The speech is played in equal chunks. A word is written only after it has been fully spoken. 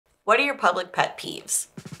What are your public pet peeves?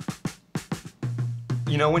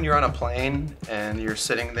 You know when you're on a plane and you're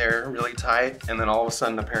sitting there really tight and then all of a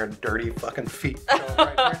sudden a pair of dirty fucking feet show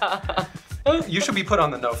up right there? You should be put on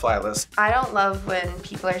the no-fly list. I don't love when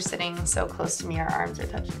people are sitting so close to me, our arms are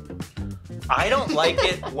touching. I don't like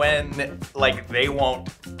it when, like, they won't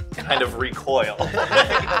kind of recoil.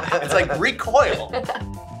 It's like, recoil.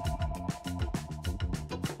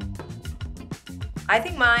 I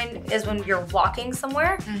think mine is when you're walking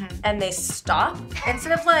somewhere and they stop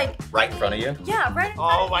instead of like Right in front of you? yeah, right. In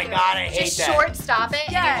front Oh of my you. God, I hate Just that. short stop it.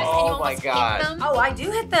 Yes. And Oh you my almost God. hit them. Oh, I do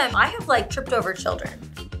hit them. I have like tripped over children.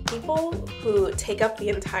 People who take up the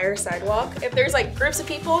entire sidewalk. If there's like groups of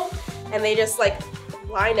people and they just like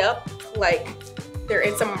line up like they're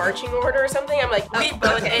in some marching order or something, I'm like, We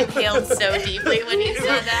both inhaled so deeply when you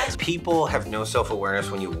said that. People have no self-awareness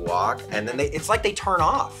when you walk, and then it's like they turn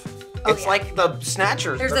off. It's like the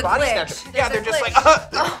snatchers, There's the a body glitch. snatchers. There's Yeah, a they're just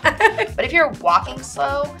glitch. like, But if you're walking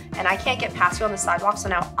slow and I can't get past you on the sidewalk, so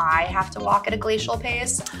now I have to walk at a glacial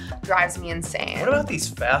pace, drives me insane. What about these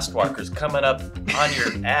fast walkers coming up on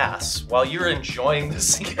your ass while you're enjoying the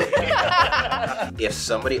scene? If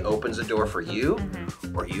somebody opens a door for you,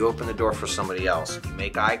 or you open the door for somebody else, you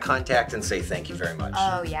make eye contact and say thank you very much.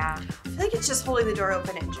 Oh yeah. I feel like it's just holding the door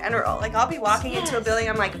open in general. Like I'll be walking into a building,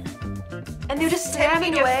 I'm like, And they're just 10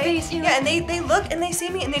 stabbing feet away. face. Yeah, and they look and they see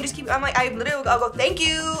me and they just keep, I'm like, I'll go, thank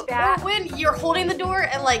you. Or when you're holding the door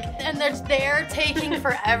and like, and they're taking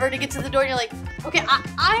forever to get to the door, and you're like, okay,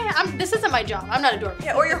 I'm this isn't my job. I'm not a door.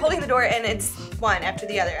 Yeah, or you're holding the door and it's one after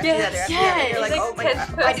the other, after the other, after the other. You're like, oh my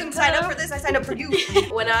God, I didn't sign up for this, I signed up for you.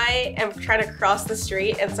 when I am trying to cross the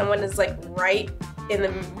street and someone is like right in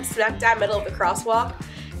the smack dab middle of the crosswalk,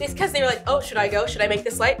 it's because they were like, oh, should I go? Should I make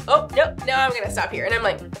this light? Oh, nope, no, I'm gonna stop here. And I'm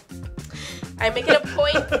like, I make it a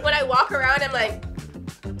point when I walk around, I'm like,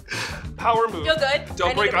 Power move. feel good.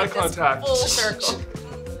 Don't break eye contact. Full circle.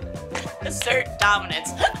 Assert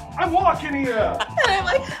dominance. I'm walking here. And I'm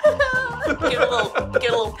like,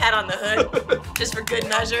 Get a little pat on the hood, just for good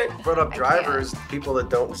measure. Brought up drivers, people that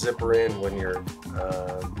don't zipper in when you're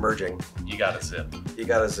merging. You gotta zip. You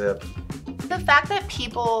gotta zip. The fact that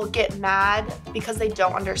people get mad because they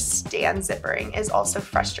don't understand zippering is also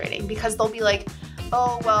frustrating because they'll be like,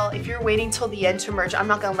 oh, well, if you're waiting till the end to merge, I'm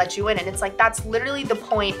not gonna let you in. And it's like, that's literally the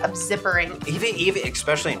point of zippering. Even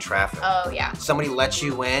especially in traffic. Oh yeah. Somebody lets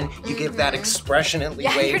you in, you give that expressionately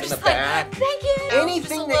wave you're in the just like, back. thank you. Anything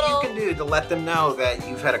Just a that little- you can do to let them know that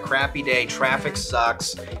you've had a crappy day, traffic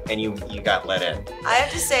sucks, and you got let in. I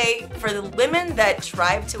have to say, for the women that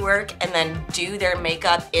drive to work and then do their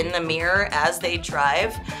makeup in the mirror as they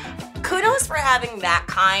drive, kudos for having that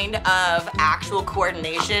kind of actual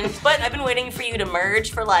coordination. But I've been waiting for you to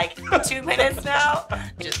merge for like 2 minutes now.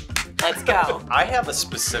 Just, let's go. I have a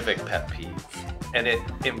specific pet peeve, and it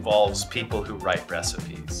involves people who write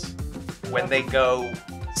recipes. When they go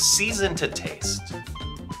season to taste,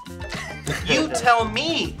 you tell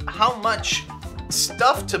me how much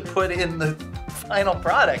stuff to put in the final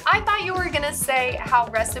product. I thought you were gonna say how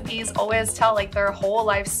recipes always tell like their whole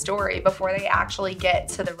life story before they actually get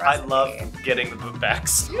to the I recipe. love getting the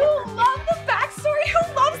backstory. You love the backstory?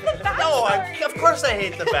 Who loves the backstory? No, of course I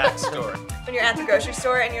hate the backstory. When you're at the grocery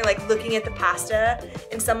store and you're like looking at the pasta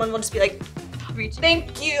and someone will just be like,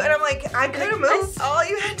 thank you. And I'm like, I could have moved. All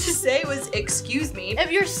you had to say was, excuse me. If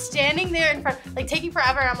you're standing there in front, like taking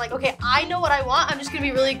forever, and I'm like, okay, I know what I want. I'm just gonna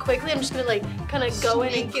be really quickly. I'm just gonna like kind of go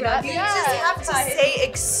in and grab. You just have to say,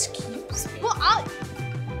 excuse me. Well,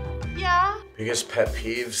 yeah. Biggest pet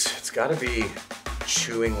peeves, it's gotta be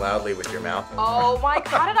chewing loudly with your mouth. Oh my God,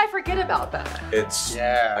 how did I forget about that? It's,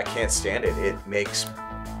 I can't stand it.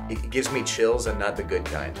 It gives me chills and not the good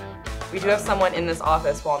kind. We do have someone in this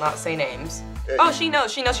office, well, not say names. Oh, she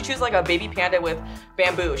knows. She chews like a baby panda with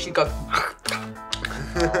bamboo. She goes.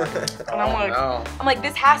 And I'm like,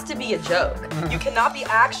 this has to be a joke. You cannot be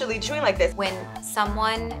actually chewing like this. When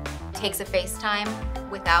someone takes a FaceTime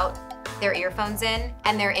without their earphones in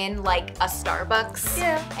and they're in like a Starbucks,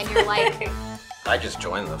 and you're like, I just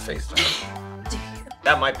joined the FaceTime.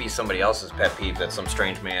 That might be somebody else's pet peeve that some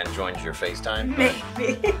strange man joins your FaceTime.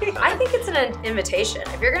 Maybe. I think it's an invitation.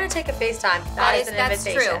 If you're gonna take a FaceTime, that's an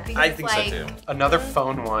invitation. True. I think so too. Another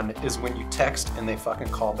phone one is when you text and they fucking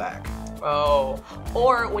call back. Oh.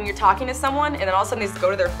 Or when you're talking to someone and then all of a sudden they just go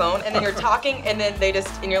to their phone and then you're talking and then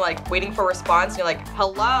and you're like waiting for a response and you're like,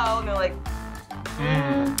 hello, and they're like,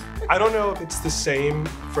 I don't know if it's the same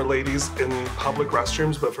for ladies in public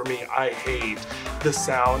restrooms, but for me, I hate the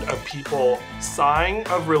sound of people sighing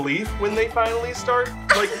of relief when they finally start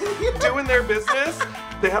like doing their business.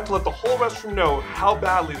 They have to let the whole restroom know how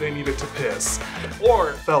badly they needed to piss.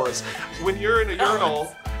 Or, fellas, when you're in a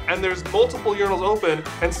urinal and there's multiple urinals open,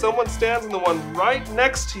 and someone stands in the one right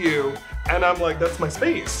next to you, and I'm like, that's my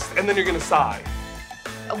space. And then you're gonna sigh.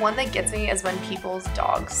 One that gets me is when people's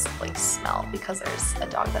dogs like smell, because there's a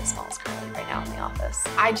dog that smells currently right now in the office.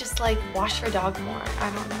 I just like wash your dog more.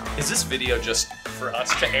 I don't know. Is this video just for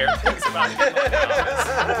us to air things about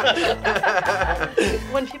you?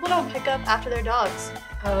 When people don't pick up after their dogs.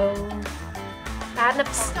 Oh. Bad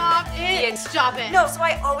enough. Stop it. Stop it. No, so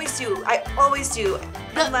I always do. I always do.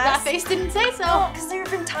 That face didn't say so. No, because there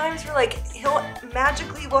have been times where like he'll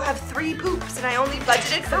magically will have 3 poops and I only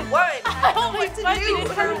budgeted for 1. I don't know what to do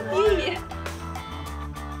for me.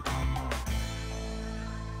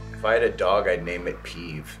 If I had a dog, I'd name it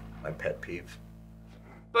Peeve. My pet peeve.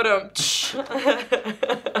 But